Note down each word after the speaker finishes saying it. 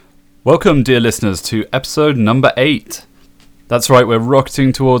Welcome, dear listeners, to episode number 8. That's right, we're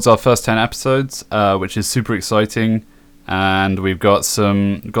rocketing towards our first 10 episodes, which is super exciting. And we've got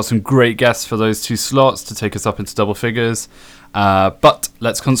some great guests for those 2 slots to take us up into double figures. But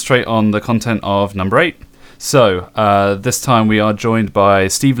let's concentrate on the content of number 8. So this time we are joined by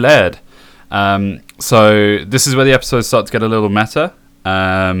Steve Laird. So this is where the episodes start to get a little meta,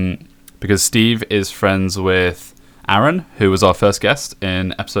 because Steve is friends with Aaron, who was our first guest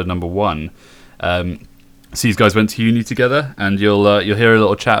in episode number 1. So these guys went to uni together, and you'll hear a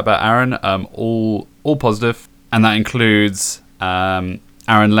little chat about Aaron, all positive, and that includes Aaron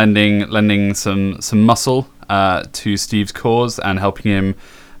lending some muscle to Steve's cause and helping him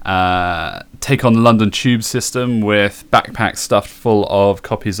take on the London Tube system with backpacks stuffed full of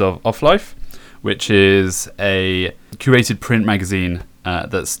copies of Off Life, which is a curated print magazine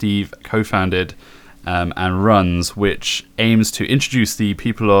that Steve co-founded and runs, which aims to introduce the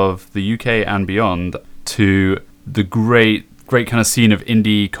people of the UK and beyond to the great kind of scene of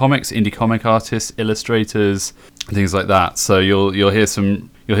indie comic artists, illustrators, and things like that. So you'll hear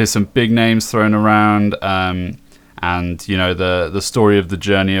some big names thrown around, and you know the story of the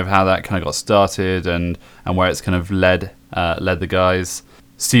journey of how that kind of got started and where it's kind of led the guys.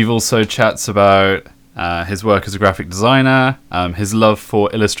 Steve also chats about his work as a graphic designer, his love for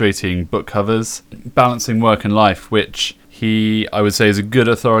illustrating book covers, balancing work and life, which I would say is a good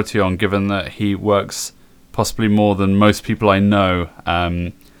authority on, given that he works possibly more than most people I know.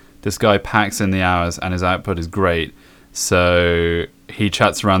 This guy packs in the hours and his output is great. So he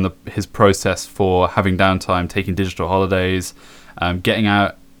chats around his process for having downtime, taking digital holidays, getting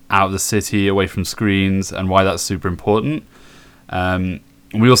out of the city, away from screens, and why that's super important.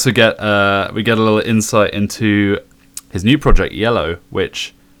 We also get a little insight into his new project, Yellow,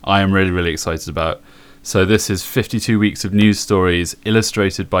 which I am really, really excited about. So this is 52 weeks of news stories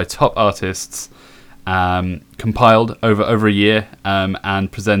illustrated by top artists, compiled over a year, and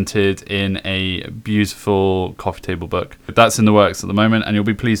presented in a beautiful coffee table book. That's in the works at the moment, and you'll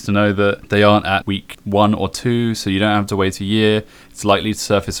be pleased to know that they aren't at week 1 or 2, so you don't have to wait a year. It's likely to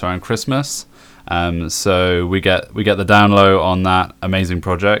surface around Christmas. So we get the down low on that amazing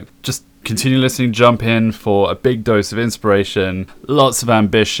project. Just continue listening, jump in for a big dose of inspiration, lots of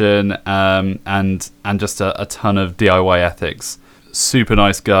ambition, and just a ton of DIY ethics. Super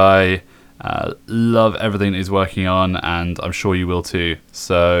nice guy. Love everything that he's working on, and I'm sure you will too.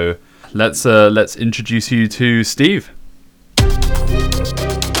 So let's introduce you to Steve.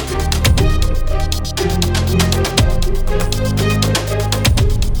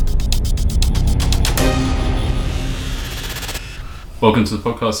 Welcome to the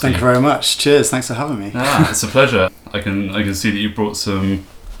podcast, Steve. Thank you very much. Cheers. Thanks for having me. It's a pleasure. I can see that you brought some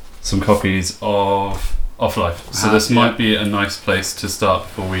copies of Off Life. So this might be a nice place to start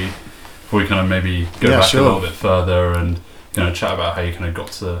before we kind of maybe go back a little bit further and chat about how you kind of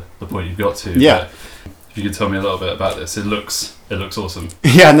got to the point you've got to. Yeah. But if you could tell me a little bit about this, it looks awesome.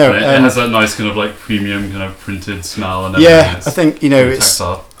 Yeah, no. It has that nice kind of like premium kind of printed smell and everything. Yeah, I think it's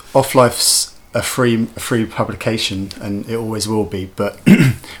tactile. Off Life's a free publication, and it always will be. But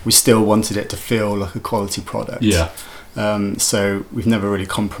we still wanted it to feel like a quality product. Yeah. So we've never really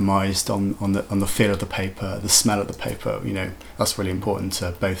compromised on the feel of the paper, the smell of the paper. That's really important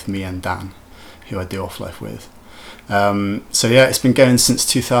to both me and Dan, who I do Off Life with. So yeah, it's been going since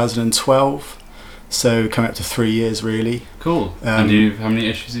 2012. So coming up to 3 years, really. Cool. And how many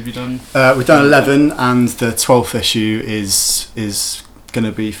issues have you done? We've done 11, and the 12th issue is going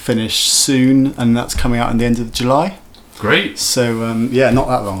to be finished soon, and that's coming out in the end of July. Great. So not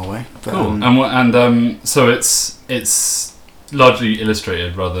that long away. But, cool. So it's largely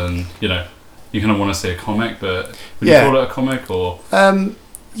illustrated rather than you kind of want to say a comic, but would you call it a comic or? Like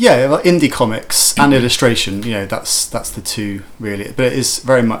indie comics and illustration. That's the two really. But it is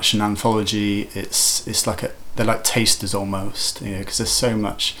very much an anthology. It's like they're like tasters almost. Because there's so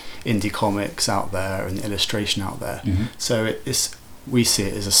much indie comics out there and illustration out there. Mm-hmm. So we see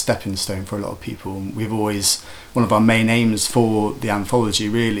it as a stepping stone for a lot of people. One of our main aims for the anthology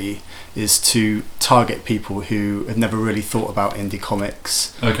really is to target people who have never really thought about indie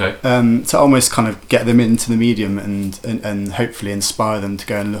comics. Okay. To almost kind of get them into the medium and hopefully inspire them to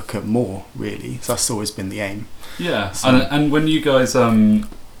go and look at more, really. So that's always been the aim. Yeah. So, and when you guys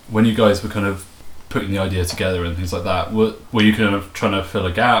were kind of putting the idea together and things like that, were you kind of trying to fill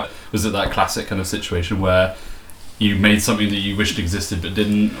a gap? Was it that classic kind of situation where you made something that you wished existed but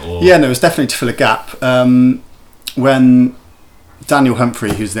didn't? Or? Yeah, no, it was definitely to fill a gap. When Daniel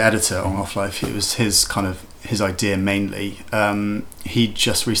Humphrey, who's the editor on Off Life, it was his idea mainly. He'd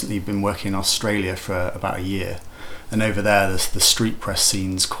just recently been working in Australia for about a year, and over there the street press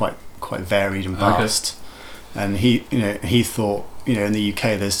scene's quite quite varied and vast. And he thought, in the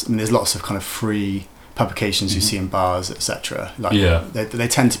UK there's lots of kind of free publications you see in bars, etc. Like they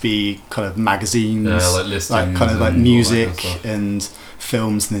tend to be kind of magazines, like listings, like kind of like music kind of and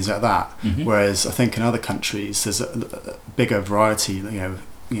films and things like that. Whereas I think in other countries there's a bigger variety,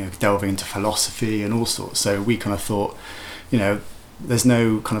 delving into philosophy and all sorts. So we kind of thought, there's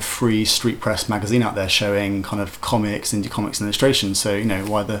no kind of free street press magazine out there showing kind of comics, indie comics and illustrations. So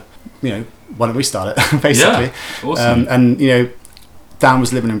why don't we start it basically? Yeah, awesome. And Dan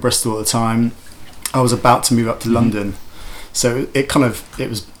was living in Bristol at the time. I was about to move up to London, so it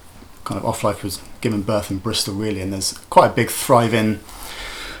was Off Life was given birth in Bristol really, and there's quite a big thriving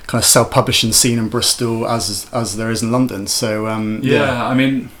kind of self-publishing scene in Bristol as there is in London. So I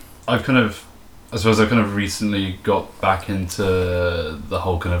mean, I suppose I've kind of recently got back into the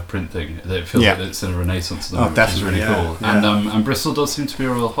whole kind of print thing. It feels like it's in a renaissance at the moment, which is really cool. Yeah. And Bristol does seem to be a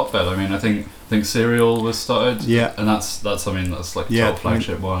real hotbed. I mean, I think Serial was started, and that's like a top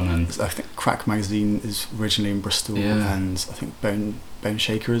flagship one. And I think Crack magazine is originally in Bristol, and I think Bone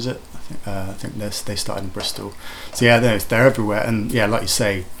Shaker is it? I think they started in Bristol. So they're everywhere, and like you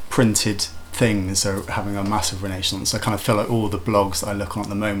say, printed things are having a massive renaissance. I kind of feel like all the blogs that I look on at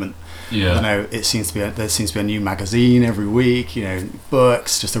the moment, there seems to be a new magazine every week,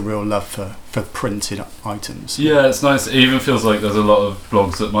 books, just a real love for printed items. Yeah, it's nice. It even feels like there's a lot of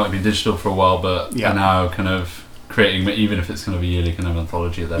blogs that might have been digital for a while but are now kind of creating, even if it's kind of a yearly kind of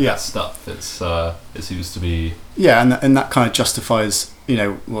anthology of their best stuff, it seems to be and that kind of justifies what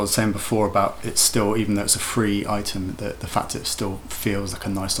I was saying before about it's still, even though it's a free item, the fact it still feels like a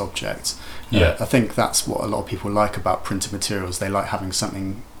nice object. I think that's what a lot of people like about printed materials. They like having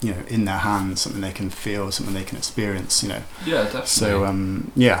something in their hands, something they can feel, something they can experience. Yeah, definitely. So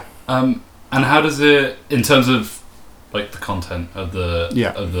and how does it, in terms of like the content of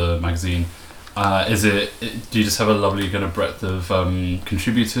the magazine, do you just have a lovely kind of breadth of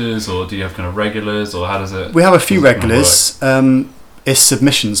contributors, or do you have kind of regulars, or how does it? We have a few regulars. It's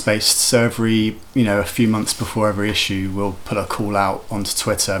submissions based, so every a few months before every issue we'll put a call out onto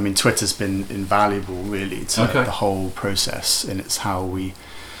Twitter. I mean, Twitter's been invaluable really to the whole process, and it's how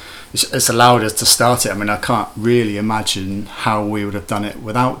it's allowed us to start it. I mean, I can't really imagine how we would have done it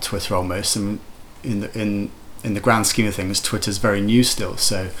without Twitter almost. And in the grand scheme of things, Twitter's very new still,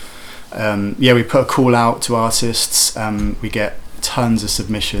 so we put a call out to artists, we get tons of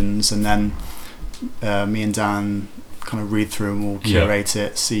submissions, and then me and Dan kind of read through and we'll curate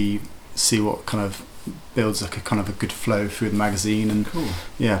it, see what kind of builds like a kind of a good flow through the magazine, and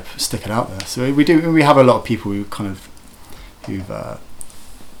stick it out there. So we have a lot of people who've been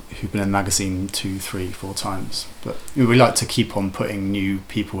in the magazine 2, 3, 4 times, but we like to keep on putting new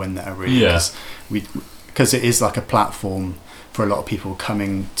people in there really, because it is like a platform for a lot of people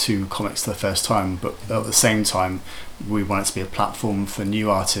coming to comics for the first time, but at the same time we want it to be a platform for new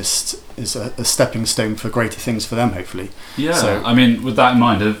artists, is a stepping stone for greater things for them, hopefully. So, I mean, with that in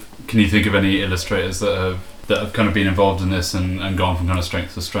mind, can you think of any illustrators that have kind of been involved in this and gone from kind of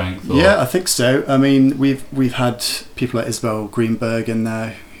strength to strength? Or? Yeah, I think so. I mean, we've had people like Isabel Greenberg in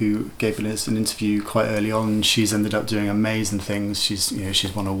there who gave us an interview quite early on. She's ended up doing amazing things.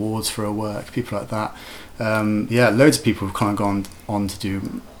 She's won awards for her work. People like that. Loads of people have kind of gone on to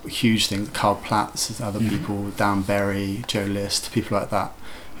do huge things. Carl Platz, other people, Dan Berry, Joe List, people like that,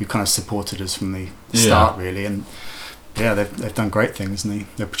 who kind of supported us from the start really, and they've done great things, and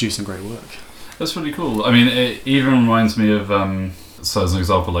they're producing great work. That's really cool. I mean, it even reminds me of so as an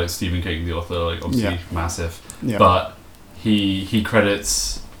example, like Stephen King, the author, like obviously massive, but he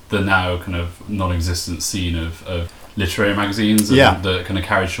credits the now kind of non-existent scene of literary magazines and that kind of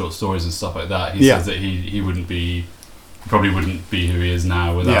carried short stories and stuff like that. He says that he probably wouldn't be who he is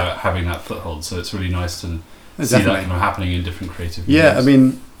now without having that foothold. So it's really nice to see that kind of happening in different creative mediums. I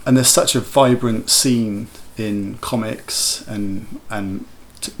mean, and there's such a vibrant scene in comics and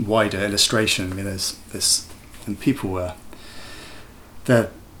wider illustration. I mean, there's this, and people they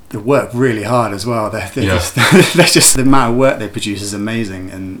work really hard as well. They're just the amount of work they produce is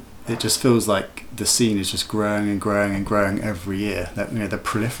amazing, and it just feels like the scene is just growing and growing and growing every year. They're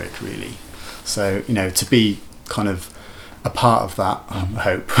prolific, really. So to be kind of a part of that, I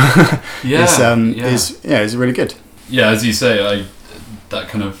hope, is really good. Yeah, as you say, that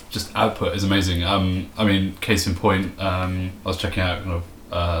kind of just output is amazing. I mean, case in point, I was checking out kind of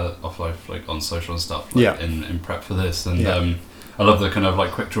Off Life like on social and stuff, in prep for this, and I love the kind of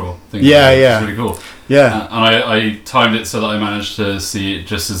like quick draw thing. Yeah, It's really cool. Yeah. And I timed it so that I managed to see it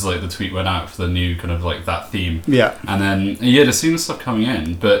just as like the tweet went out for the new kind of like that theme. Yeah. And then there's seen the stuff coming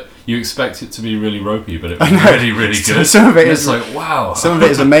in, but you expect it to be really ropey, but it was really, really good. Some of it is like, wow. Some of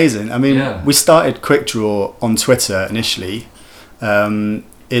it is amazing. I mean, Yeah. we started Quick Draw on Twitter initially, in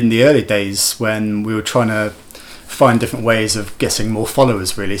the early days when we were trying to find different ways of getting more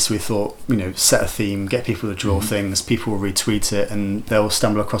followers, really. So we thought, set a theme, get people to draw things, people will retweet it, and they'll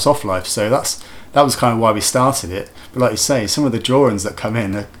stumble across Off-Life. So that was kind of why we started it. But like you say, some of the drawings that come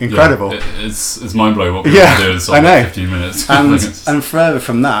in are incredible. Yeah, it's mind blowing what people can do in sort of like 15 minutes. And further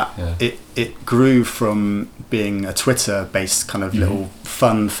from that, Yeah. it grew from being a Twitter-based kind of little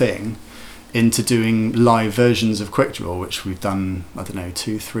fun thing into doing live versions of Quick Draw, which we've done,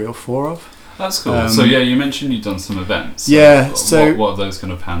 2, 3 or 4 of. That's cool. So you mentioned you've done some events. Yeah. What have those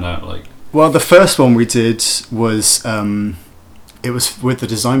kind of panned out like? Well, the first one we did was it was with the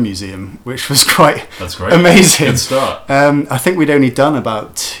Design Museum, which was quite That's great. amazing. Good start. I think we'd only done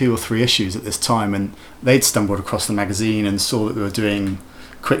about 2 or 3 issues at this time, and they'd stumbled across the magazine and saw that we were doing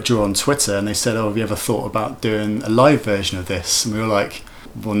Quick Draw on Twitter, and they said, "Oh, have you ever thought about doing a live version of this?" And we were like,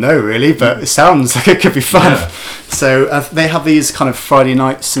 "Well, no, really, but it sounds like it could be fun." Yeah. So they have these kind of Friday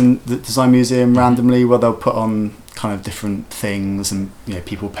nights in the Design Museum randomly, where they'll put on kind of different things, and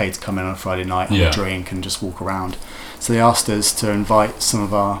people pay to come in on a Friday night, have a drink, and just walk around. So they asked us to invite some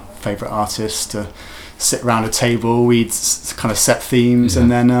of our favourite artists to sit around a table. We'd kind of set themes, and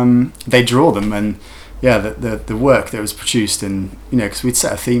then they draw them. And the work that was produced in, because we'd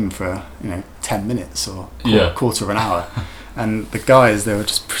set a theme for 10 minutes or quarter of an hour. And the guys, they were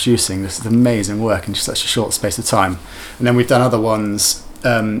just producing this amazing work in just such a short space of time. And then we've done other ones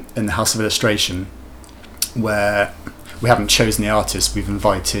in the House of Illustration, where we haven't chosen the artist. We've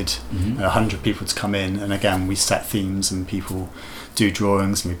invited 100 people to come in, and again, we set themes, and people do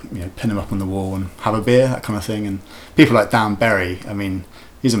drawings, and we pin them up on the wall and have a beer, that kind of thing. And people like Dan Berry, I mean,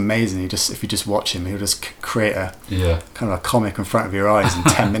 he's amazing. If you just watch him, he'll just create a kind of a comic in front of your eyes in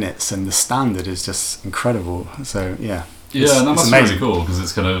 10 minutes, and the standard is just incredible. So yeah, and that must be really cool, because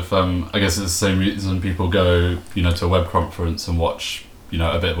it's kind of I guess it's the same reason people go to a web conference and watch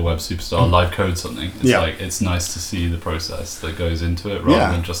a bit of a web superstar live code something. It's like, it's nice to see the process that goes into it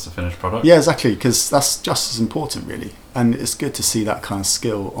rather than just the finished product. Yeah, exactly, because that's just as important, really. And it's good to see that kind of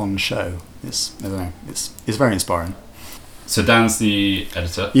skill on show. It's very inspiring. So Dan's the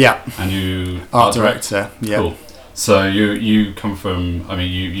editor. Yeah. And you art director. Yeah. Cool. So you come from,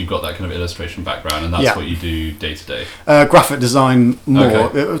 you've got that kind of illustration background, and that's what you do day to day. Graphic design more.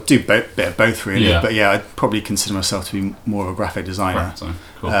 Okay. Do bit of both, really. Yeah. But I'd probably consider myself to be more of a graphic designer.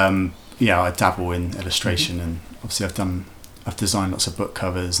 Cool. I dabble in illustration, and obviously I've designed lots of book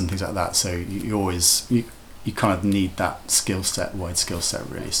covers and things like that. So you always you kind of need that wide skill set,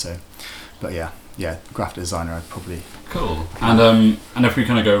 really. So, but graphic designer, I'd probably. Cool. And if we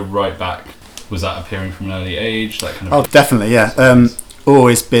kind of go right back, was that appearing from an early age? That kind of. Oh, definitely, yeah.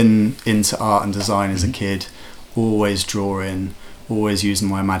 Always been into art and design as a kid. Always drawing. Always using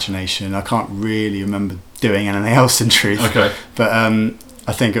my imagination. I can't really remember doing anything else, in truth. Okay. But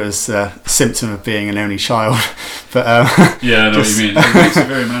I think it was a symptom of being an only child. But yeah, I know what you mean. It makes you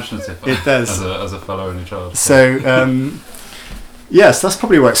very imaginative. It does. As a fellow only child. So yes, that's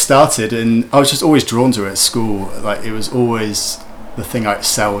probably where it started, and I was just always drawn to it at school. Like, it was always the thing I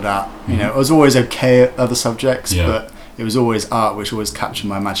excelled at. I was always okay at other subjects, but it was always art which always captured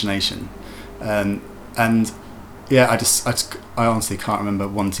my imagination. And I honestly can't remember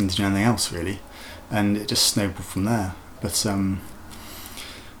wanting to do anything else, really, and it just snowballed from there. But so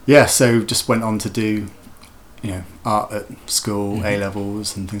just went on to do art at school, A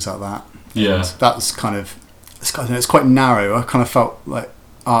levels and things like that. Yeah, and that was kind of it's quite narrow. I kind of felt like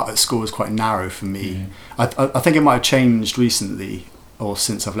art at school was quite narrow for me. I think it might have changed recently or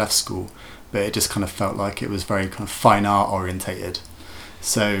since I've left school, but it just kind of felt like it was very kind of fine art orientated.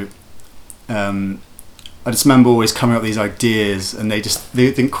 So I just remember always coming up with these ideas, and they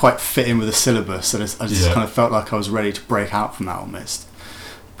didn't quite fit in with the syllabus. I just kind of felt like I was ready to break out from that almost.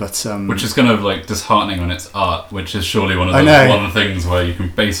 But which is kind of like disheartening when it's art, which is surely one of the things where you can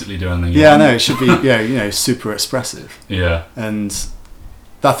basically do anything. Yeah, I know, it should be super expressive. Yeah, and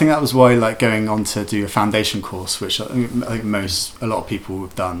I think that was why, like, going on to do a foundation course, which I think a lot of people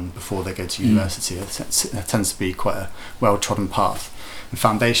have done before they go to university. It tends to be quite a well-trodden path. And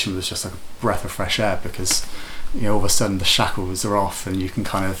foundation was just like a breath of fresh air, because all of a sudden the shackles are off, and you can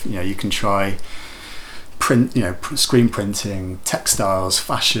kind of you can try screen printing, textiles,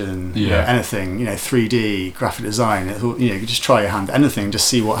 fashion, anything, 3D, graphic design. It's all, you just try your hand at anything, just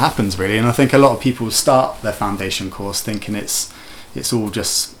see what happens really. And I think a lot of people start their foundation course thinking it's all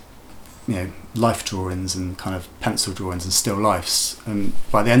just life drawings and kind of pencil drawings and still lifes. And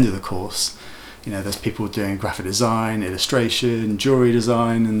by the end of the course, there's people doing graphic design, illustration, jewelry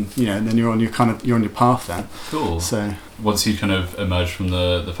design, and then you're on your path then. Cool. So once you kind of emerged from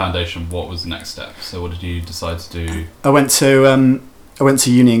the foundation, what was the next step? So what did you decide to do? I went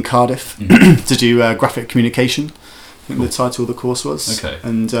to uni in Cardiff to do graphic communication. I think the title of the course was. Okay.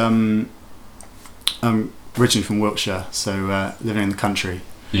 And I'm originally from Wiltshire, so living in the country.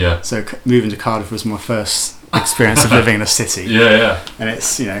 Yeah. So moving to Cardiff was my first experience of living in a city. Yeah. And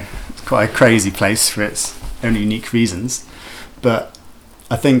it's it's quite a crazy place for its own unique reasons, but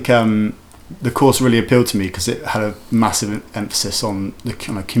I think the course really appealed to me because it had a massive emphasis on the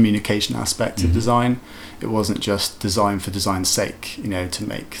kind of communication aspect of design. It wasn't just design for design's sake, to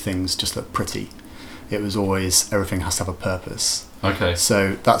make things just look pretty. It was always everything has to have a purpose. Okay.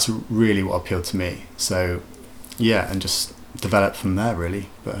 So that's really what appealed to me. So and just developed from there really.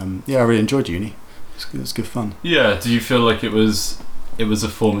 But I really enjoyed uni. It was good fun. Yeah. Do you feel like it was a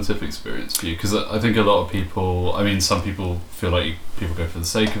formative experience for you? Because I think a lot of people, some people feel like people go for the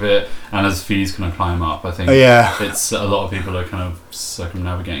sake of it, and as fees kind of climb up, I think it's a lot of people are kind of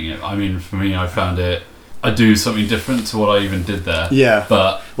circumnavigating it. For me, I found I do something different to what I even did there. Yeah.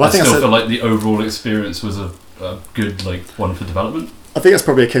 But I still feel like the overall experience was a good one for development. I think that's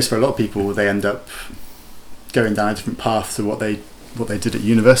probably a case for a lot of people. They end up going down a different path to what they did at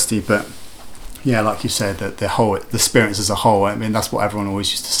university, but like you said, that the experience as a whole, that's what everyone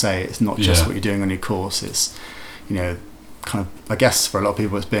always used to say. It's not just what you're doing on your course. It's kind of, I guess for a lot of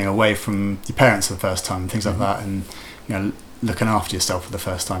people, it's being away from your parents for the first time and things like that, and looking after yourself for the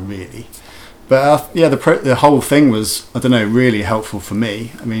first time really. But the whole thing was, I don't know, really helpful for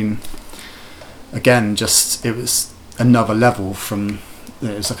me. Again, just it was another level from,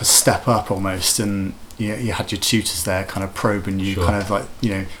 it was like a step up almost, and you had your tutors there kind of probing you, kind of like,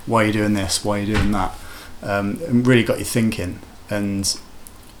 why are you doing this, why are you doing that, and really got you thinking. And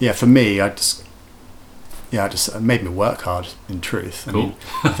for me, it made me work hard, in truth. Cool.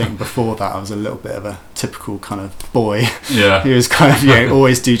 I think before that I was a little bit of a typical kind of boy who was kind of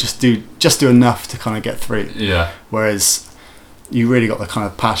always just do enough to kind of get through. Whereas you really got the kind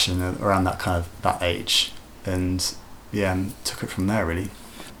of passion around that age, and took it from there really.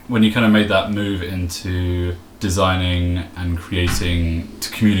 When you kind of made that move into designing and creating to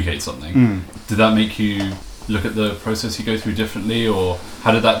communicate something, did that make you look at the process you go through differently, or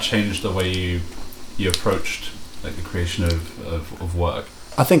how did that change the way you approached like the creation of work?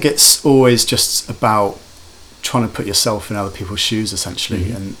 I think it's always just about trying to put yourself in other people's shoes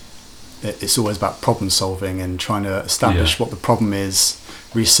essentially, and it's always about problem solving and trying to establish what the problem is,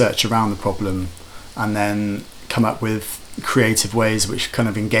 research around the problem, and then come up with creative ways which kind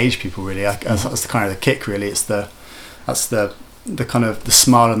of engage people really. That's the kind of the kick really. That's the kind of the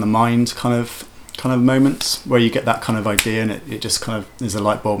smile in the mind kind of moments where you get that kind of idea, and it just kind of, there's a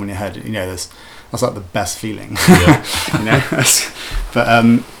light bulb in your head. That's like the best feeling. But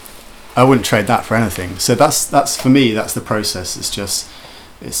I wouldn't trade that for anything. So that's for me, that's the process.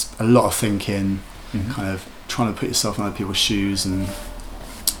 It's a lot of thinking, kind of trying to put yourself in other people's shoes, and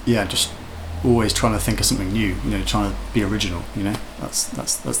just always trying to think of something new, trying to be original,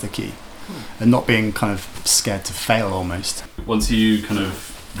 that's the key. And not being kind of scared to fail almost. Once you kind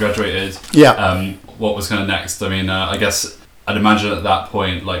of graduated, what was kind of next? I guess I'd imagine at that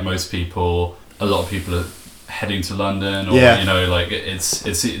point, like most people, a lot of people are heading to London, or it's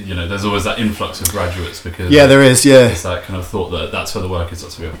there's always that influx of graduates, because there is it's that kind of thought that that's where the work is,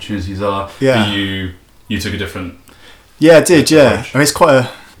 that's where the opportunities are. You took a different I did approach.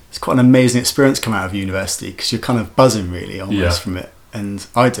 It's quite an amazing experience coming out of university, because you're kind of buzzing really almost from it. And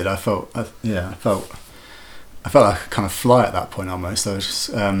I felt like I could kind of fly at that point almost. I was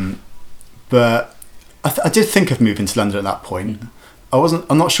just, but I did think of moving to London at that point.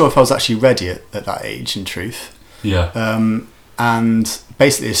 I'm not sure if I was actually ready at that age, in truth. And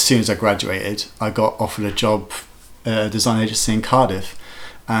basically as soon as I graduated, I got offered a job at a design agency in Cardiff,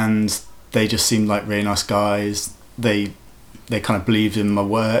 and they just seemed like really nice guys. They kind of believed in my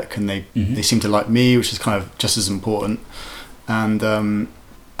work, and they seemed to like me, which is kind of just as important. And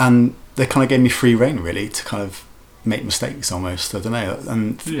they kind of gave me free rein really to kind of make mistakes almost. I don't know.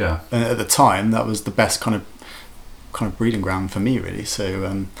 And at the time, that was the best kind of breeding ground for me really.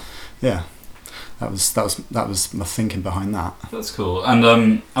 So that was my thinking behind that. That's cool. And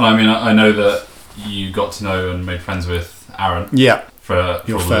I know that you got to know and made friends with Aaron. for all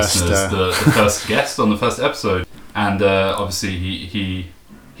Your the first, listeners, the first guest on the first episode, and obviously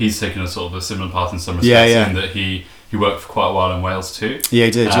he's taken a sort of a similar path in some respects, in that he worked for quite a while in Wales too. Yeah,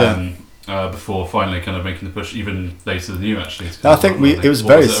 he did. Before finally kind of making the push even later than you actually. I think it was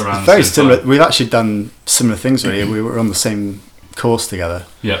very similar. Time? We've actually done similar things really. We were on the same course together.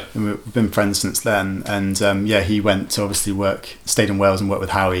 Yeah. And we've been friends since then. And he went to obviously stayed in Wales and worked with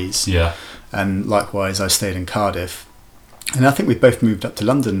Howie's. Yeah. And likewise, I stayed in Cardiff. And I think we both moved up to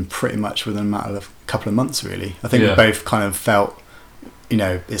London pretty much within a matter of a couple of months really. I think we both kind of felt,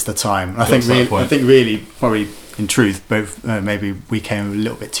 it's the time. I think really, probably in truth, both maybe we came a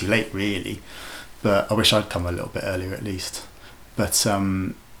little bit too late, really. But I wish I'd come a little bit earlier at least. But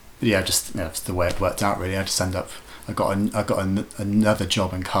just it's the way it worked out really. I got another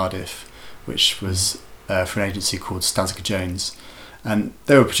job in Cardiff, which was for an agency called Stazzica Jones, and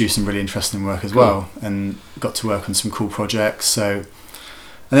they were producing really interesting work as well, and got to work on some cool projects. So.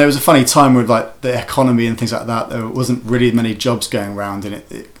 And there was a funny time with like the economy and things like that. There wasn't really many jobs going around, and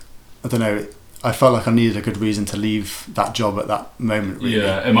I don't know. I felt like I needed a good reason to leave that job at that moment. Really.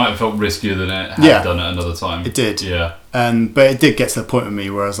 Yeah, it might have felt riskier than it had done at another time. It did. Yeah. But it did get to the point with me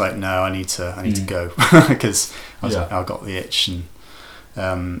where I was like, no, I need to go because I got the itch, and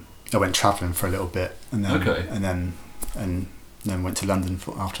I went travelling for a little bit, and then and then went to London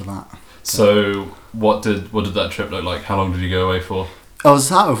after that. So what did that trip look like? How long did you go away for? I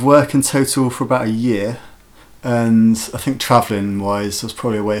was out of work in total for about a year, and I think travelling wise, I was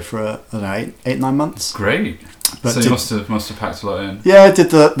probably away for 8-9 months. Great. But so you must have packed a lot in. Yeah, I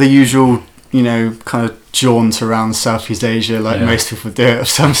did the usual, kind of jaunt around Southeast Asia like most people do at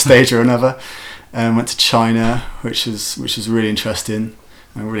some stage or another, and went to China, which was really interesting.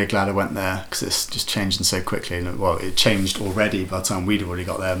 I'm really glad I went there because it's just changing so quickly. And it changed already by the time we'd already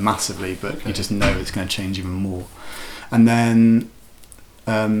got there massively, but you just know it's going to change even more. And then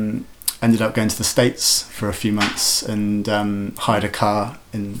ended up going to the States for a few months and hired a car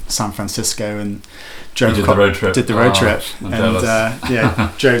in San Francisco and drove the road trip. Did the road trip and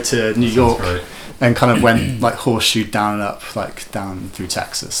drove to New York and kind of went like horseshoed down and up, like down through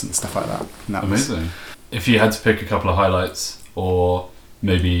Texas and stuff like that. And that amazing. If you had to pick a couple of highlights or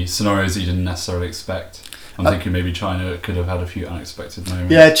maybe scenarios that you didn't necessarily expect, I'm thinking maybe China could have had a few unexpected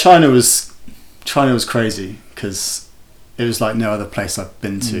moments. Yeah, China was crazy because it was like no other place I've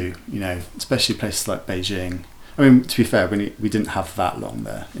been to, especially places like Beijing. I mean, to be fair, we didn't have that long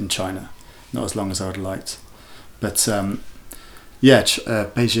there in China, not as long as I would have liked. But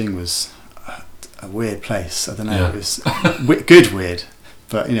Beijing was a weird place. I don't know, it was good weird,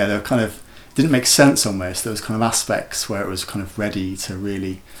 but they were kind of didn't make sense almost. There was kind of aspects where it was kind of ready to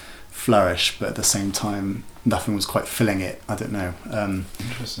really flourish, but at the same time nothing was quite filling it. I don't know.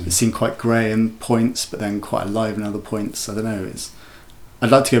 Interesting. It seemed quite grey in points, but then quite alive in other points. I don't know.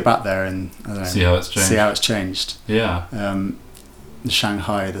 I'd like to go back there and see how it's changed. Yeah.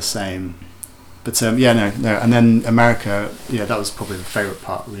 Shanghai the same, but no. And then America. Yeah, that was probably the favourite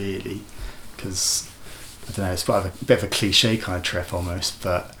part really, because I don't know. It's quite a bit of a cliche kind of trip almost,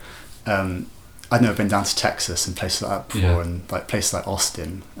 but. I'd never been down to Texas and places like that before, and like places like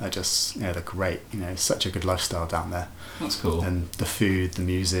Austin are just they're great. Such a good lifestyle down there. That's cool. And the food, the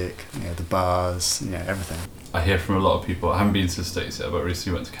music, the bars, everything. I hear from a lot of people. I haven't been to the States yet, but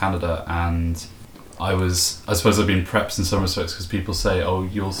recently went to Canada, and I suppose I've been prepped in some respects because people say, "Oh,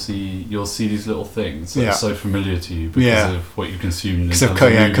 you'll see these little things that are so familiar to you because of what you consumed in terms of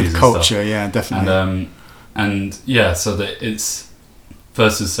movies and culture." Stuff. Yeah, definitely. So that it's.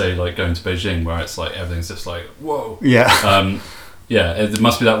 Versus say like going to Beijing where it's like everything's just like whoa. Yeah. It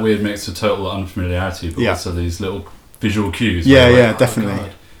must be that weird mix of total unfamiliarity, but also these little visual cues.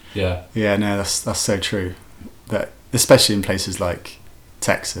 Definitely. Yeah. Yeah, no, that's so true. That especially in places like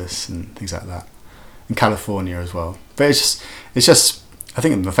Texas and things like that, and California as well. But it's just. I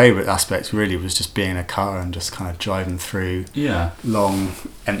think my favourite aspect really was just being in a car and just kind of driving through long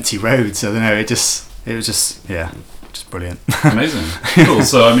empty roads. I don't know. It was just just brilliant. Amazing. Cool.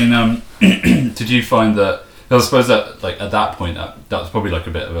 So I mean, did you find that? I suppose that like at that point that was probably like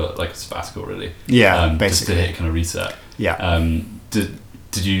a bit of a sabbatical really. Yeah, basically. Just to hit kind of reset. Yeah. Do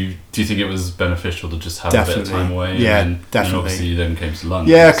you think it was beneficial to just have a bit of time away? Yeah, and definitely. And obviously you then came to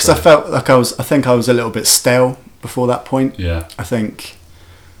London. Yeah, because I felt like I think I was a little bit stale before that point. Yeah. I think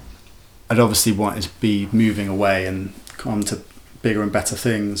I'd obviously wanted to be moving away and on to bigger and better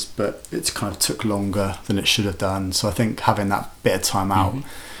things, but it kind of took longer than it should have done. So I think having that bit of time out,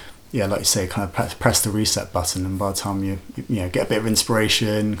 like you say, kind of press the reset button, and by the time you get a bit of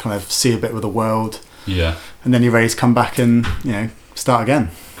inspiration, kind of see a bit of the world, and then you're ready to come back and start again.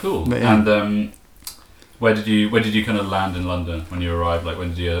 Cool. But, yeah. And Where did you kind of land in London when you arrived? Like, where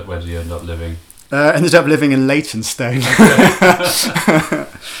did you end up living? Ended up living in Leytonstone, which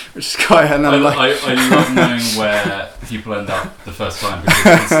is quite an unlikely. I love knowing where people end up the first time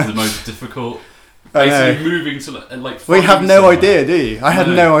because it's the most difficult. Basically, moving to like. We have no idea, do you? I had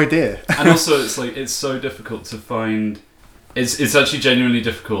no idea. And also, it's so difficult to find. It's actually genuinely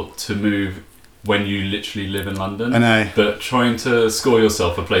difficult to move when you literally live in London. I know. But trying to score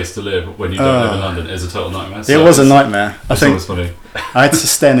yourself a place to live when you don't live in London is a total nightmare. So it was a nightmare. I think always funny. I had to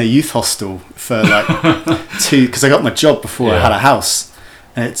stay in a youth hostel for like because I got my job before I had a house,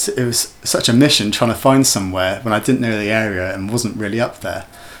 and it was such a mission trying to find somewhere when I didn't know the area and wasn't really up there.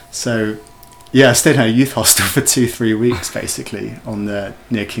 So yeah, I stayed in a youth hostel for 2-3 weeks basically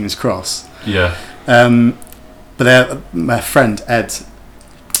near King's Cross. Yeah. But my friend Ed.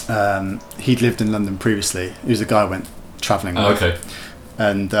 He'd lived in London previously. He was the guy I went travelling with. Okay.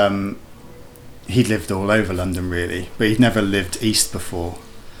 And he'd lived all over London really, but he'd never lived east before.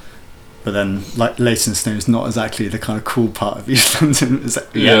 But then, like, Leytonstone is not exactly the kind of cool part of East London.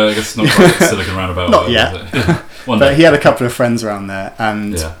 Yeah, I guess not quite Silicon Roundabout. Not yet. But he had a couple of friends around there,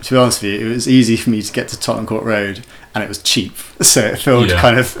 and to be honest with you, it was easy for me to get to Tottenham Court Road, and it was cheap, so it filled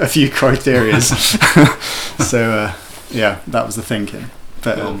kind of a few criterias. So yeah, that was the thinking.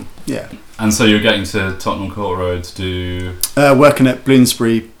 But yeah. And so you're getting to Tottenham Court Road to do working at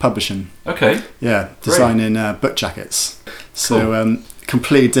Bloomsbury Publishing. Okay. Yeah, designing book jackets. So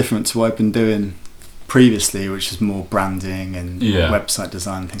completely different to what I've been doing previously, which is more branding and website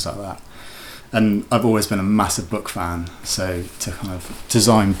design and things like that. And I've always been a massive book fan, so to kind of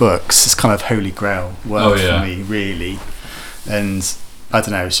design books is kind of holy grail work for me, really. And I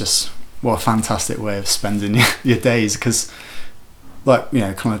don't know, it's just what a fantastic way of spending your days, because, like, you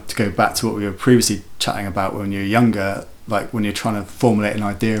know, kind of to go back to what we were previously chatting about when you're younger, like when you're trying to formulate an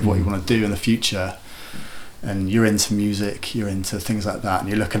idea of what you want to do in the future, and you're into music, you're into things like that, and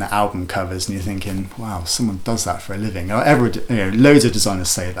you're looking at album covers and you're thinking, wow, someone does that for a living. Loads of designers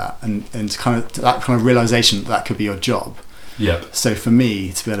say that, and kind of that kind of realization that could be your job. Yep. So for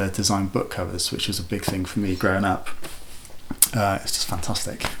me to be able to design book covers, which was a big thing for me growing up, it's just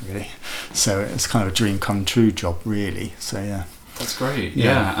fantastic, really. So it's kind of a dream come true job, really. So yeah. That's great.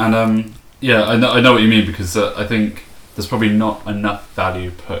 Yeah. And I know what you mean, because I think there's probably not enough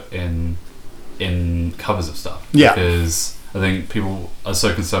value put in covers of stuff. Yeah. Because I think people are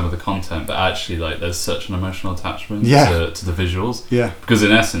so concerned with the content, but actually, like, there's such an emotional attachment to the visuals. Yeah. Because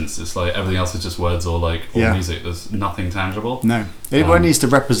in essence, it's like everything else is just words or music. There's nothing tangible. No. It needs to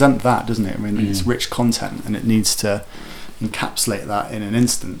represent that, doesn't it? I mean, it's rich content, and it needs to encapsulate that in an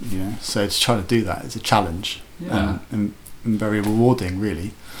instant. You know, so to try to do that is a challenge. Yeah. And very rewarding,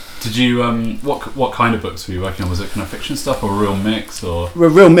 really. Did you what kind of books were you working on? Was it kind of fiction stuff or a real mix? Or a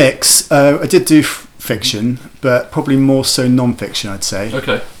real mix. I did do fiction, but probably more so non-fiction, I'd say.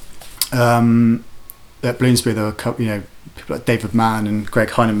 Okay. At Bloomsbury, there were people like David Mann and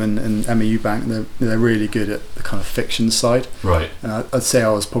Greg Heinemann and Emma Eubank. They're really good at the kind of fiction side. Right. I'd say I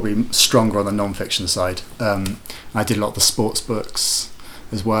was probably stronger on the non-fiction side. I did a lot of the sports books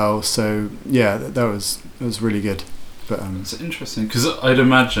as well. So yeah, it was really good. But it's interesting, because I'd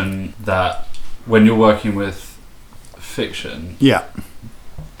imagine that when you're working with fiction,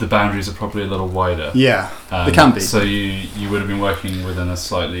 the boundaries are probably a little wider. Yeah, they can be. So you would have been working within a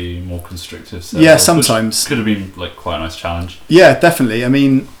slightly more constrictive set. Yeah, sometimes. Which could have been like quite a nice challenge. Yeah, definitely. I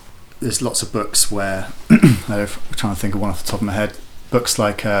mean, there's lots of books where I'm trying to think of one off the top of my head. Books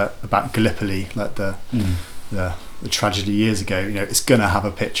like about Gallipoli, like the tragedy years ago. You know, it's gonna have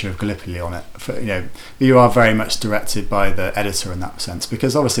a picture of Gallipoli on it. You are very much directed by the editor in that sense,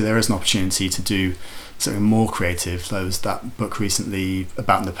 because obviously there is an opportunity to do something more creative. There was that book recently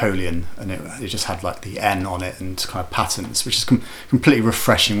about Napoleon, and it just had like the N on it and kind of patterns, which is completely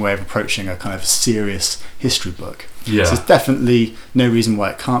refreshing way of approaching a kind of serious history book. Yeah. So there's definitely no reason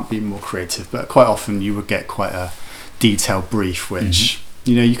why it can't be more creative, but quite often you would get quite a detailed brief, which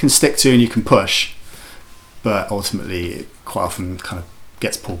you can stick to and you can push. But ultimately, it quite often kind of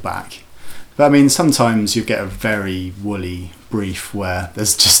gets pulled back. But I mean, sometimes you get a very woolly brief where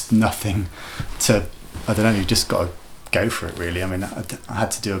there's just nothing to, I don't know, you just got to go for it, really. I mean, I had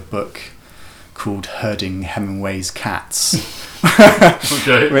to do a book called Herding Hemingway's Cats,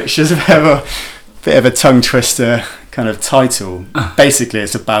 which is a bit of a tongue twister kind of title. Basically,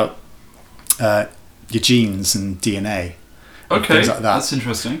 it's about your genes and DNA. Okay, things like that. That's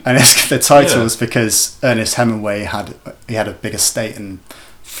interesting. And the title is because Ernest Hemingway had a big estate in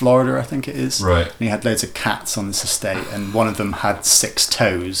Florida, I think it is. Right. And he had loads of cats on this estate, and one of them had 6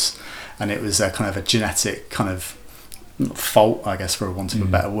 toes, and it was a kind of a genetic kind of fault, I guess, for want of a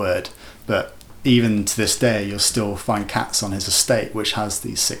better word. But even to this day, you'll still find cats on his estate which has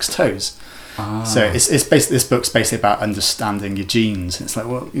these 6 toes. So it's basically, this book's basically about understanding your genes. And it's like,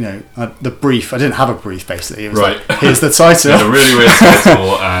 well, the brief. I didn't have a brief. Basically, it was like, here's the title. A really weird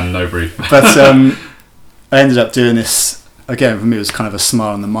title and no brief. But I ended up doing this again. For me, it was kind of a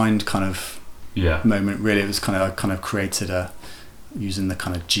smile on the mind kind of moment. Really, it was I kind of created using the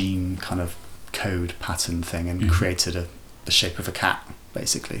kind of gene kind of code pattern thing and created the shape of a cat,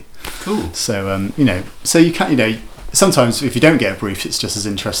 basically. Cool. So so you can't sometimes if you don't get a brief, it's just as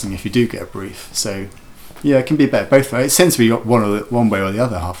interesting if you do get a brief. So yeah, it can be better both ways. It seems to be one way or the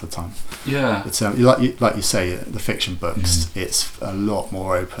other half the time. Yeah. But like you say, the fiction books, it's a lot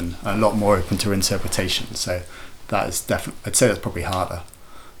more open to interpretation. So that is definitely, I'd say that's probably harder.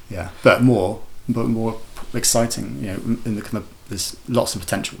 Yeah, but more exciting. In the kind of, there's lots of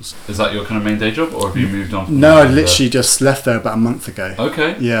potentials. Is that your kind of main day job, or have you moved on? No, I literally just left there about a month ago.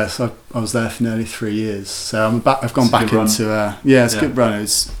 Okay. Yeah, so I was there for nearly 3 years. So I've gone back into it's a good run. It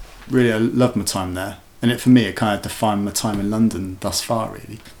was really, I loved my time there, and for me it kind of defined my time in London thus far,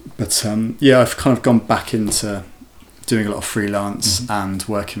 really. But I've kind of gone back into doing a lot of freelance and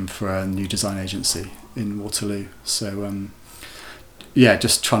working for a new design agency in Waterloo. So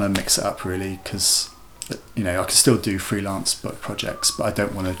just trying to mix it up really, because I can still do freelance book projects, but I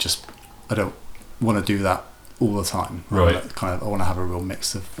don't want to do that all the time. Right. I want to have a real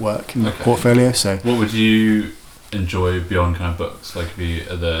mix of work in the portfolio. So what would you enjoy beyond kind of books? Like, are you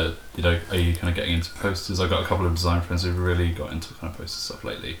kind of getting into posters? I've got a couple of design friends who've really got into kind of poster stuff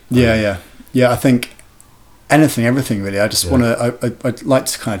lately. Yeah. I think everything really. I just want to. I'd like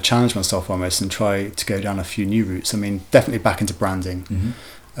to kind of challenge myself almost and try to go down a few new routes. I mean, definitely back into branding,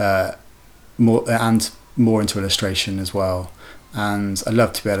 more into illustration as well. And I'd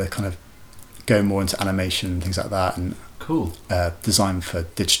love to be able to kind of go more into animation and things like that, and cool design for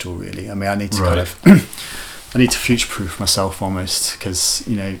digital. Really, I mean, I need to I need to future-proof myself almost, because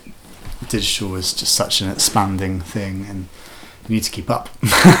digital is just such an expanding thing, and you need to keep up.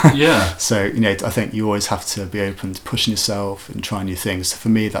 Yeah. So I think you always have to be open to pushing yourself and trying new things. So for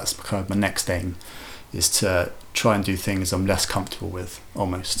me, that's kind of my next aim, is to try and do things I'm less comfortable with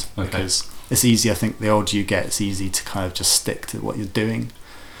almost. Okay. Because it's easy. I think the older you get, it's easy to kind of just stick to what you're doing,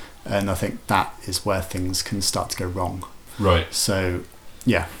 and I think that is where things can start to go wrong. Right. So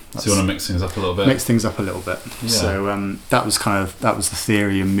yeah. So you want to mix things up a little bit? Mix things up a little bit. Yeah. So that was the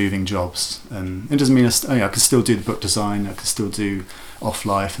theory of moving jobs, and it doesn't mean I could still do the book design, I could still do off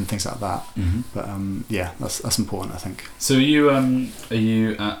life and things like that. But that's important, I think. So are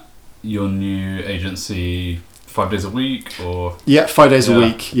you at your new agency 5 days a week, or? Yeah, 5 days a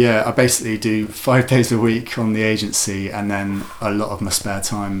week. Yeah, I basically do 5 days a week on the agency, and then a lot of my spare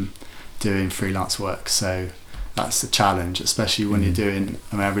time doing freelance work. So that's a challenge, especially when you're doing.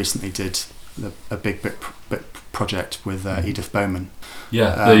 I mean, I recently did a big project with Edith Bowman.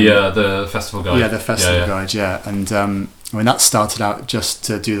 Yeah, the festival guide. Yeah, the festival guide. Yeah, and I mean, that started out just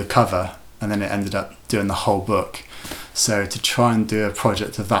to do the cover, and then it ended up doing the whole book. So to try and do a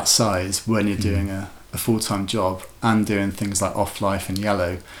project of that size when you're doing a full-time job and doing things like Off Life and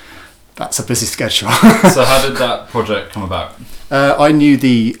Yellow, that's a busy schedule. So how did that project come about? I knew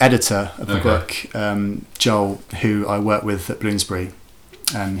the editor of the book, Joel, who I worked with at Bloomsbury,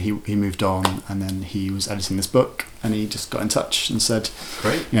 and he moved on, and then he was editing this book, and he just got in touch and said,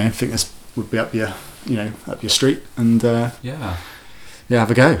 "Great, I think this would be up your street, and have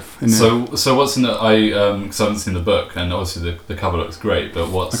a go." And, so what's in it? Because I haven't seen the book, and obviously the cover looks great, but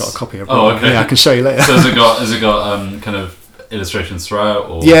what's? I got a copy of it. Oh, okay. Yeah, I can show you later. So has it got kind of illustrations throughout?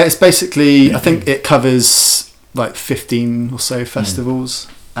 Or? Yeah, it's basically, I think it covers like 15 or so festivals,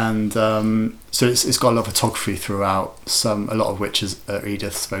 and so it's got a lot of photography throughout. A lot of which are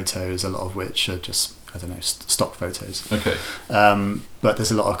Edith's photos, a lot of which are just stock photos. Okay. But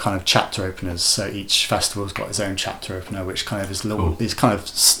there's a lot of kind of chapter openers. So each festival's got its own chapter opener, which kind of is little. Cool. It's kind of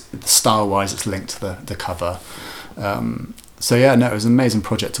style wise, it's linked to the cover. So yeah, no, it was an amazing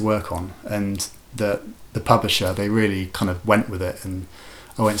project to work on, and the publisher, they really kind of went with it, and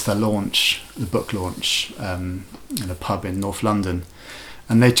I went to their launch, the book launch, in a pub in North London,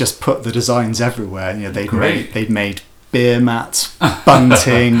 and they just put the designs everywhere. They'd made beer mats,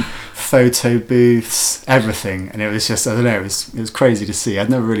 bunting, photo booths, everything, and it was just, I don't know, it was crazy to see. I'd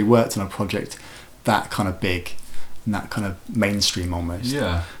never really worked on a project that kind of big and that kind of mainstream almost.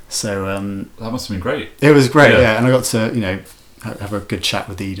 Yeah. So that must have been great. It was great, yeah. And I got to have a good chat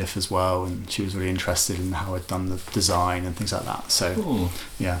with Edith as well, and she was really interested in how I'd done the design and things like that. So cool.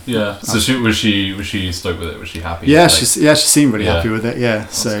 Yeah. So was she stoked with it? Was she happy? Yeah, she seemed really happy with it. Yeah.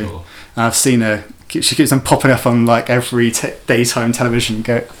 That's so cool. I've seen her she keeps on popping up on like every daytime television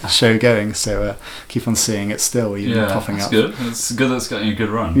show going. So keep on seeing it still, even popping that's up. Good. It's good. That's getting a good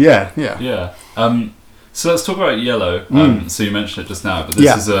run. Yeah. So let's talk about Yellow. So you mentioned it just now, but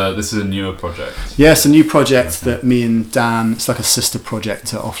this is a newer project. Yeah, it's a new project that me and Dan. It's like a sister project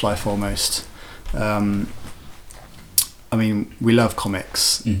to Off-Life almost. I mean, we love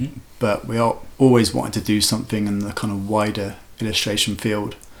comics, but we always wanted to do something in the kind of wider illustration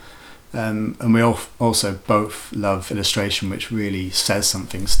field. And we also both love illustration, which really says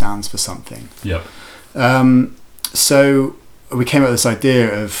something, stands for something. Yep. So we came up with this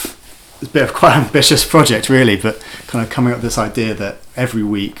idea of, it's a bit of quite an ambitious project really, but kind of coming up with this idea that every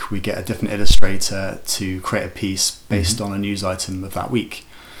week we get a different illustrator to create a piece based on a news item of that week.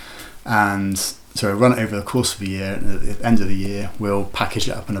 And so we run it over the course of a year, and at the end of the year we'll package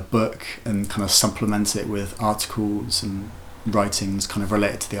it up in a book and kind of supplement it with articles and writings kind of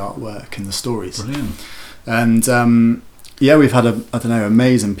related to the artwork and the stories. Brilliant. And we've had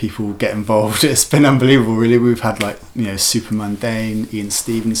amazing people get involved. It's been unbelievable really. We've had Super Mundane, Ian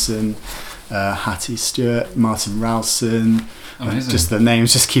Stevenson, Hattie Stewart, Martin Rowson. Amazing. Just the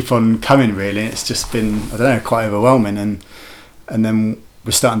names just keep on coming really. It's just been quite overwhelming, and then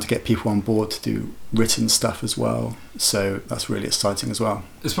we're starting to get people on board to do written stuff as well, so that's really exciting as well.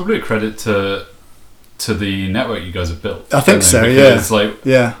 It's probably a credit to the network you guys have built. I think so, because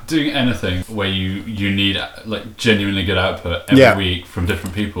yeah. Doing anything where you need like genuinely good output every week from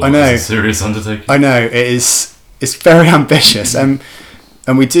different people. I know. Is a serious undertaking. I know it is. It's very ambitious, and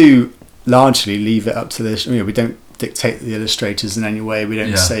we do largely leave it up to this. We don't dictate the illustrators in any way. We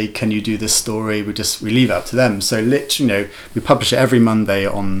don't say, "Can you do this story?" We leave it up to them. So literally, we publish it every Monday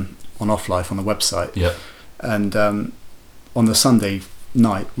on Off-Life on the website. Yeah. And on the Sunday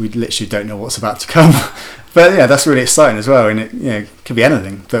night, we literally don't know what's about to come. But yeah, that's really exciting as well. And it could be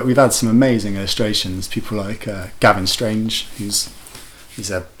anything. But we've had some amazing illustrations. People like Gavin Strange, he's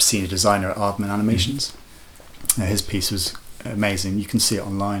a senior designer at Aardman Animations. His piece was amazing. You can see it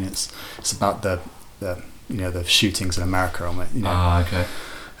online. It's about the shootings in America on it. Okay.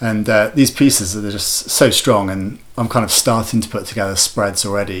 And these pieces are just so strong, and I'm kind of starting to put together spreads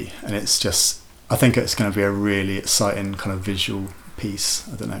already, and I think it's going to be a really exciting kind of visual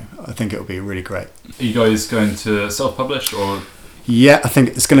piece. I don't know. I think it'll be really great. Are you guys going to self-publish or? Yeah, I think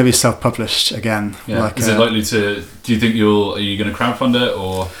it's going to be self-published again. Yeah. Is it likely to? Do you think are you going to crowdfund it,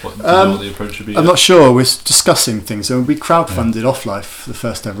 or what? Do you know what the approach should be? I'm not sure. We're discussing things. So we crowdfunded Off-Life, the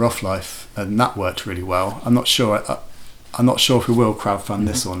first ever Off-Life, and that worked really well. I'm not sure. I'm not sure if we will crowdfund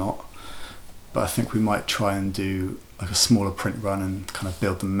this or not, but I think we might try and do like a smaller print run and kind of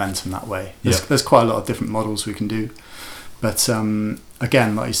build the momentum that way. There's quite a lot of different models we can do, but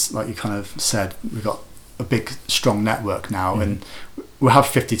again, like you kind of said, we've got a big strong network now, and we'll have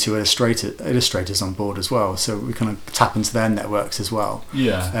 52 illustrators on board as well, so we kind of tap into their networks as well,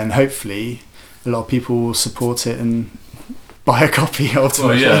 and hopefully a lot of people will support it and buy a copy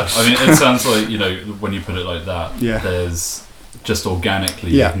ultimately. Well, I mean, it sounds like when you put it like that, there's just organically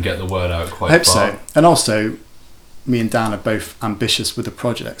you can get the word out quite far. I hope so. And also me and Dan are both ambitious with the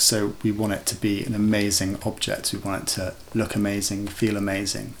project, so we want it to be an amazing object. We want it to look amazing, feel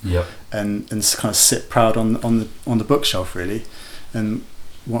amazing, and kind of sit proud on the bookshelf really, and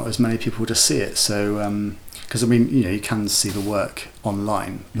want as many people to see it. So because you can see the work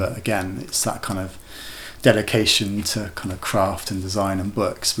online, but again, it's that kind of dedication to kind of craft and design and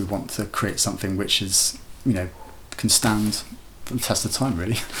books. We want to create something which is can stand the test of time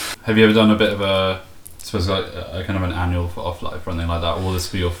really. Have you ever done a bit of a kind of an annual for Off-Life or anything like that, or will this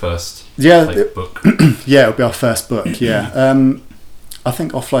be your first book? It'll be our first book. I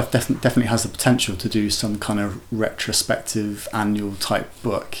think Off-Life definitely has the potential to do some kind of retrospective annual type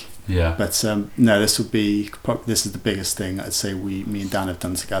book. But no, this is the biggest thing I'd say me and Dan have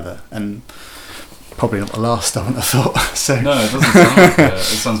done together, and probably not the last, I wouldn't have thought. So. No, it doesn't sound like it. It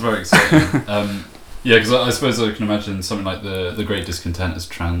sounds very exciting. Because I suppose I can imagine something like the Great Discontent is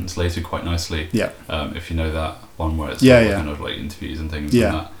translated quite nicely. If you know that one where it's kind of like interviews and things.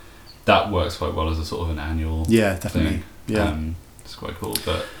 And that works quite well as a sort of an annual. Definitely. Thing. It's quite cool,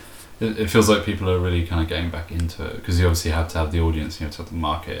 but it feels like people are really kind of getting back into it, because you obviously have to have the audience, you have to have the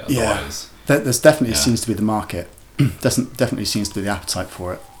market. Otherwise, there's definitely seems to be the market. Definitely seems to be the appetite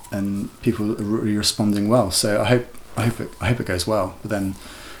for it, and people are really responding well. So I hope it goes well. But then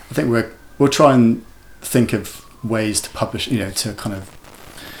I think we'll try and think of ways to publish, to kind of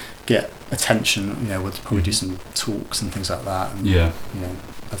get attention. We'll probably do some talks and things like that. And,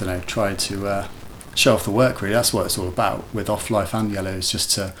 I don't know, try to show off the work really. That's what it's all about with Off-Life and Yellow, is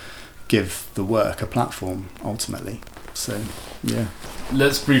just to give the work a platform ultimately. So yeah.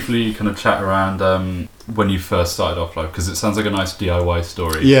 Let's briefly kind of chat around when you first started Off Life, because it sounds like a nice DIY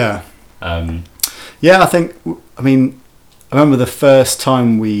story. Yeah. Um, Yeah, I remember the first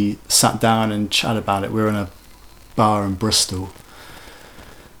time we sat down and chatted about it. We were in a bar in Bristol,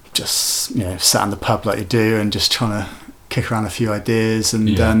 just sat in the pub like you do, and just trying to kick around a few ideas.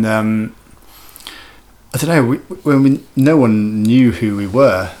 And then I don't know, no one knew who we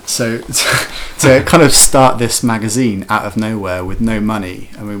were, so to kind of start this magazine out of nowhere with no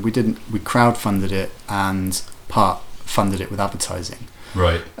money. I mean, we crowdfunded it and part funded it with advertising.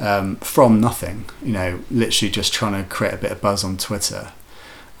 Right. From nothing, literally just trying to create a bit of buzz on Twitter.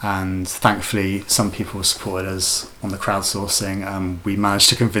 And thankfully, some people supported us on the crowdsourcing. We managed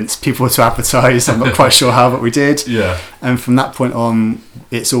to convince people to advertise. I'm not quite sure how, but we did. Yeah. And from that point on,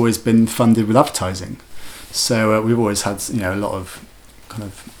 it's always been funded with advertising. So we've always had, a lot of kind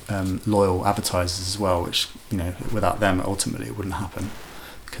of loyal advertisers as well, which, without them, ultimately it wouldn't happen.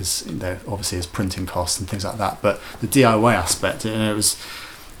 Because there obviously is printing costs and things like that, but the DIY aspect, it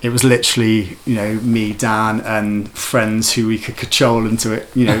was literally me, Dan, and friends who we could cajole into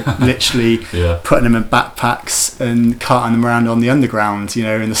it. Literally putting them in backpacks and carting them around on the underground.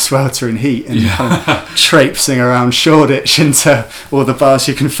 In the sweltering heat, and kind of traipsing around Shoreditch into all the bars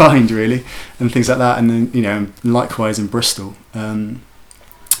you can find, really, and things like that. And then likewise in Bristol.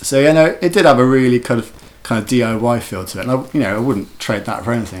 So it did have a really kind of DIY feel to it, and I wouldn't trade that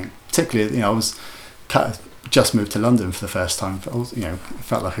for anything. Particularly, I was just moved to London for the first time. It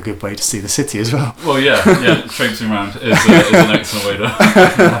felt like a good way to see the city as well. Well, traipsing around is an excellent way to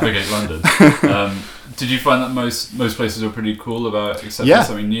navigate London. Did you find that most places were pretty cool about accepting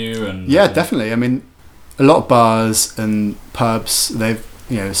something new? And definitely. I mean, a lot of bars and pubs, they've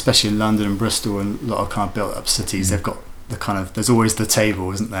especially in London and Bristol and a lot of kind of built up cities, they've got the kind of, there's always the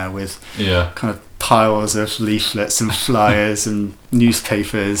table, isn't there, with kind of piles of leaflets and flyers and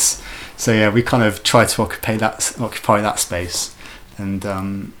newspapers. So we kind of tried to occupy that space, and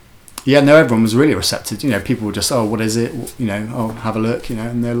everyone was really receptive. People were just, what is it? Have a look,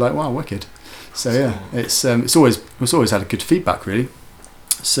 and they're like, wow, wicked. So it's always had a good feedback, really.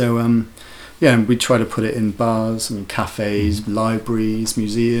 So and we try to put it in bars and cafes, libraries,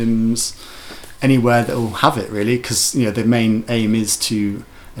 museums, anywhere that will have it, really, because the main aim is to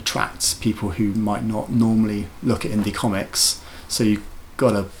attract people who might not normally look at indie comics. So you've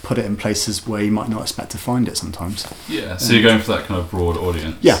got to put it in places where you might not expect to find it sometimes. Yeah, so you're going for that kind of broad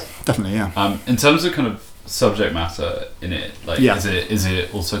audience. Yeah, definitely, yeah. In terms of kind of subject matter in it, is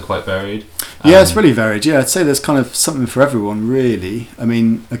it also quite varied? Yeah, it's really varied. Yeah, I'd say there's kind of something for everyone, really. I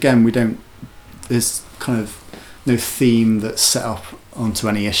mean, again, there's kind of no theme that's set up onto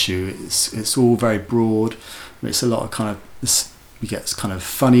any issue. It's all very broad. It's a lot of kind of, you get kind of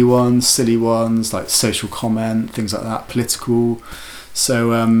funny ones, silly ones, like social comment, things like that, political.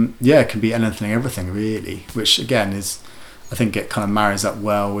 So it can be anything, everything, really, which again is, I think it kind of marries up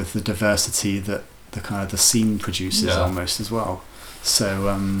well with the diversity that the kind of the scene produces almost as well.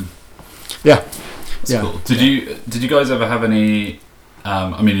 So Cool. Did you guys ever have any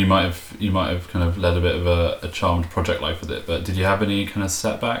I mean, you might have kind of led a bit of a charmed project life with it, but did you have any kind of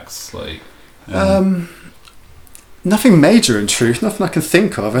setbacks, like nothing major, in truth, nothing I can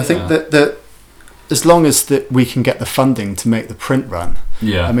think of. I think that as long as that we can get the funding to make the print run.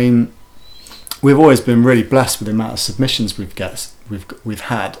 I mean, we've always been really blessed with the amount of submissions we've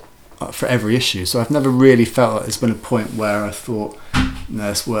had for every issue. So I've never really felt like there's been a point where I thought, no,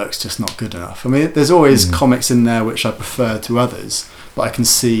 this work's just not good enough. I mean, there's always comics in there which I prefer to others, but I can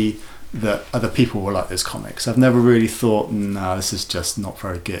see that other people will like those comics. I've never really thought, no, this is just not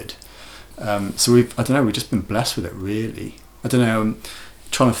very good. So we've just been blessed with it, really. I don't know, I'm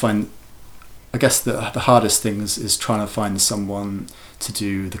trying to find, I guess the hardest thing is trying to find someone to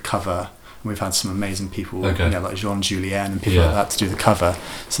do the cover. And we've had some amazing people, like Jean Julien and people like that to do the cover.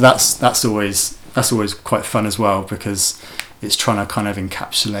 So that's always quite fun as well, because it's trying to kind of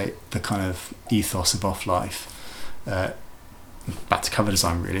encapsulate the kind of ethos of Off Life. Back to cover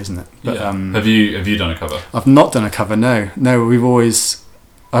design, really, isn't it? But, Have you done a cover? I've not done a cover. No. We've always.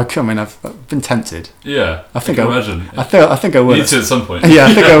 I've been tempted. Yeah, I think I can imagine. I think I will. You need to at some point. Yeah,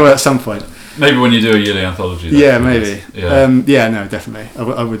 I think I will at some point. Maybe when you do a yearly anthology. Yeah, maybe. Yeah. No, definitely.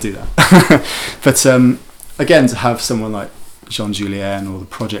 I would do that. But again, to have someone like Jean Julien or the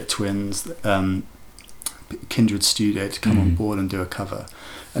Project Twins, Kindred Studio to come on board and do a cover,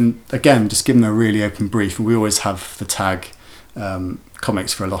 and again, just give them a really open brief. And we always have the tag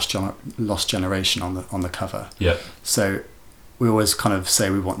comics for a lost generation on the cover. Yeah. So we always kind of say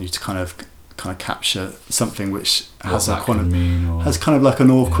we want you to kind of kind of capture something which has that kind of mean, or... has kind of like an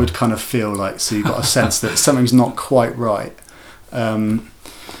awkward kind of feel, like, so you've got a sense that something's not quite right. And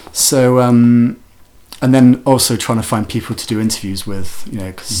then also trying to find people to do interviews with, you know,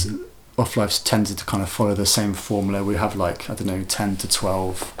 because Off-Life's tended to kind of follow the same formula. We have, like, I don't know, 10 to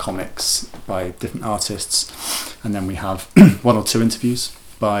 12 comics by different artists, and then we have 1 or 2 interviews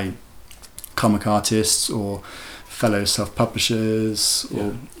by comic artists or fellow self-publishers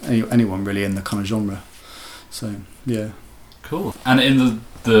or anyone really in the kind of genre. So, yeah. Cool. And in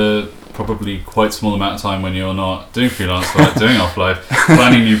the probably quite small amount of time when you're not doing freelance work, doing Off-Life,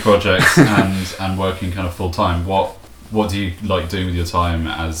 planning new projects and working kind of full time, what do you like doing with your time?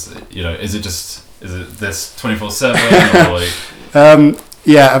 As you know, is it this 24/7 or like?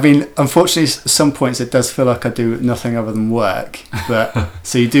 Yeah, I mean, unfortunately, at some points it does feel like I do nothing other than work. But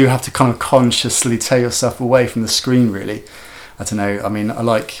so you do have to kind of consciously take yourself away from the screen. Really, I don't know. I mean, I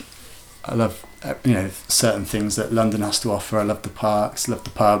love, you know, certain things that London has to offer. I love the parks, love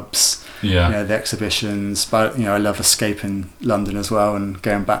the pubs, you know, the exhibitions. But, you know, I love escaping London as well and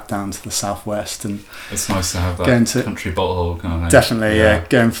going back down to the southwest. And it's nice to have that country bottle kind of thing. Definitely, yeah.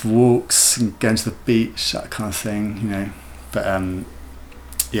 Going for walks and going to the beach, that kind of thing, you know. But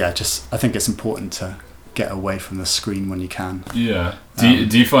yeah, just I think it's important to get away from the screen when you can. Yeah. Do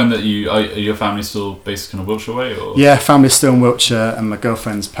you find that your family still based kind of Wiltshire way, or? Yeah, family's still in Wiltshire, and my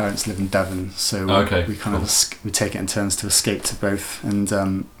girlfriend's parents live in Devon, so we kind of we take it in turns to escape to both, and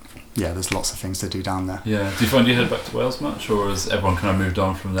yeah, there's lots of things to do down there. Yeah. Do you find you head back to Wales much, or has everyone kind of moved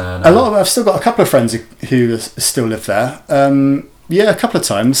on from there now? I've still got a couple of friends who still live there. Yeah, a couple of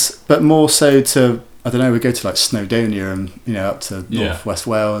times, but more so to, I don't know, we go to like Snowdonia and, you know, up to North West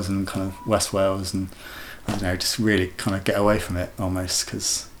Wales and kind of West Wales, and I don't know, just really kind of get away from it almost,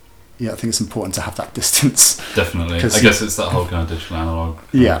 because I think it's important to have that distance. Definitely. I guess it's that whole kind of digital analog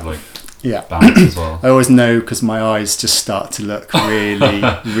balance as well. I always know, because my eyes just start to look really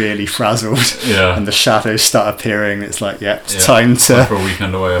really frazzled, and the shadows start appearing. It's like, it's time to for a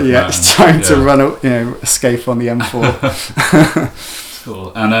weekend away. It's time to run, escape on the M4.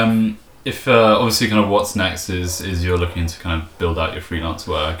 Cool. And if obviously kind of what's next is you're looking to kind of build out your freelance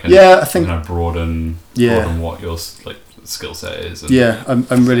work and I think kind of broaden what your like skill set is. And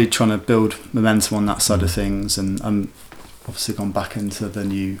I'm really trying to build momentum on that side of things, and I'm obviously gone back into the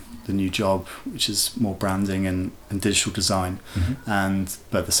new job, which is more branding and digital design,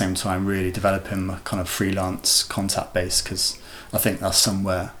 but at the same time really developing a kind of freelance contact base, because I think that's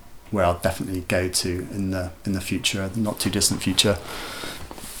somewhere where I'll definitely go to in the future, not too distant future.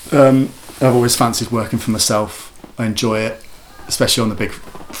 I've always fancied working for myself. I enjoy it, especially on the big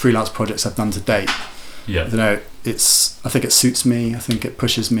freelance projects I've done to date. Yeah. I don't know, I think it suits me, I think it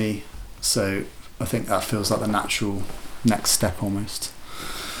pushes me, so I think that feels like the natural next step almost.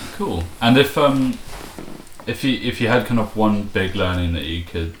 Cool. And if you had kind of one big learning that you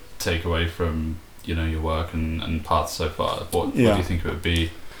could take away from, you know, your work and paths so far, what do you think it would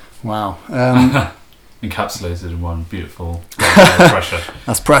be? Wow. Encapsulated in one beautiful pressure.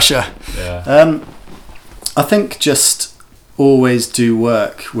 That's pressure. Yeah. I think just always do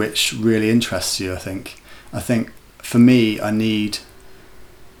work which really interests you. I think for me, I need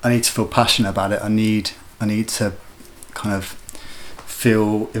to feel passionate about it. I need to kind of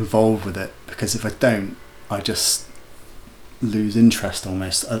feel involved with it, because if I don't, I just lose interest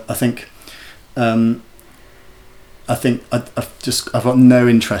almost. I think I've got no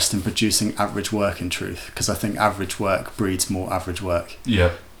interest in producing average work, in truth, because I think average work breeds more average work.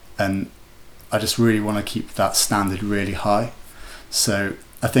 Yeah. And I just really want to keep that standard really high. So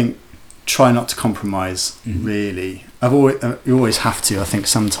I think try not to compromise. Really. You always have to, I think,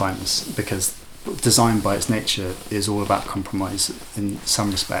 sometimes, because design by its nature is all about compromise in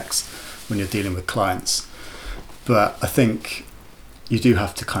some respects when you're dealing with clients. But I think you do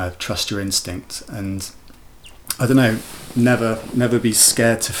have to kind of trust your instinct, and I don't know, never be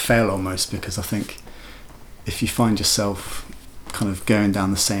scared to fail almost, because I think if you find yourself kind of going down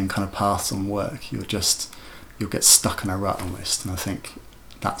the same kind of paths on work, you'll get stuck in a rut almost. And I think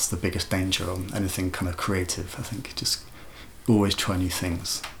that's the biggest danger on anything kind of creative. I think just always try new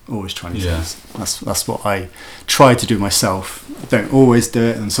things. Things. That's what I try to do myself. I don't always do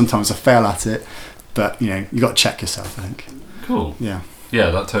it, and sometimes I fail at it, but you got to check yourself, I think. Cool. Yeah,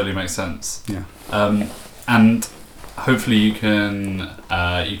 that totally makes sense. Yeah. And hopefully you can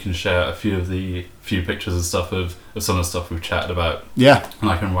share a few pictures and stuff of some of the stuff we've chatted about. Yeah. And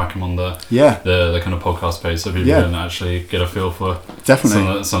I can whack them on the kind of podcast page, so people can actually get a feel for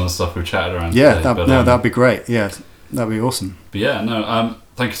definitely some of the stuff we've chatted around. Yeah, that'd be great. Yeah. that'd be awesome. But yeah, no,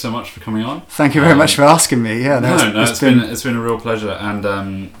 thank you so much for coming on. Thank you very much for asking me. Yeah, it's been a real pleasure. And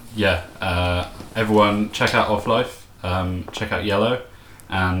everyone check out Off-Life, check out Yellow,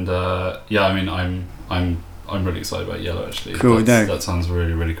 and I mean I'm really excited about Yellow actually. Cool, that sounds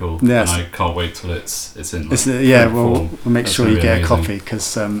really, really cool. Yes. And I can't wait till it's in. Like, we'll make sure you get amazing. a copy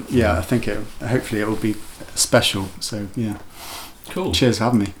because I think hopefully it will be special. So yeah. Cool. Cheers for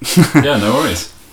having me. Yeah, no worries.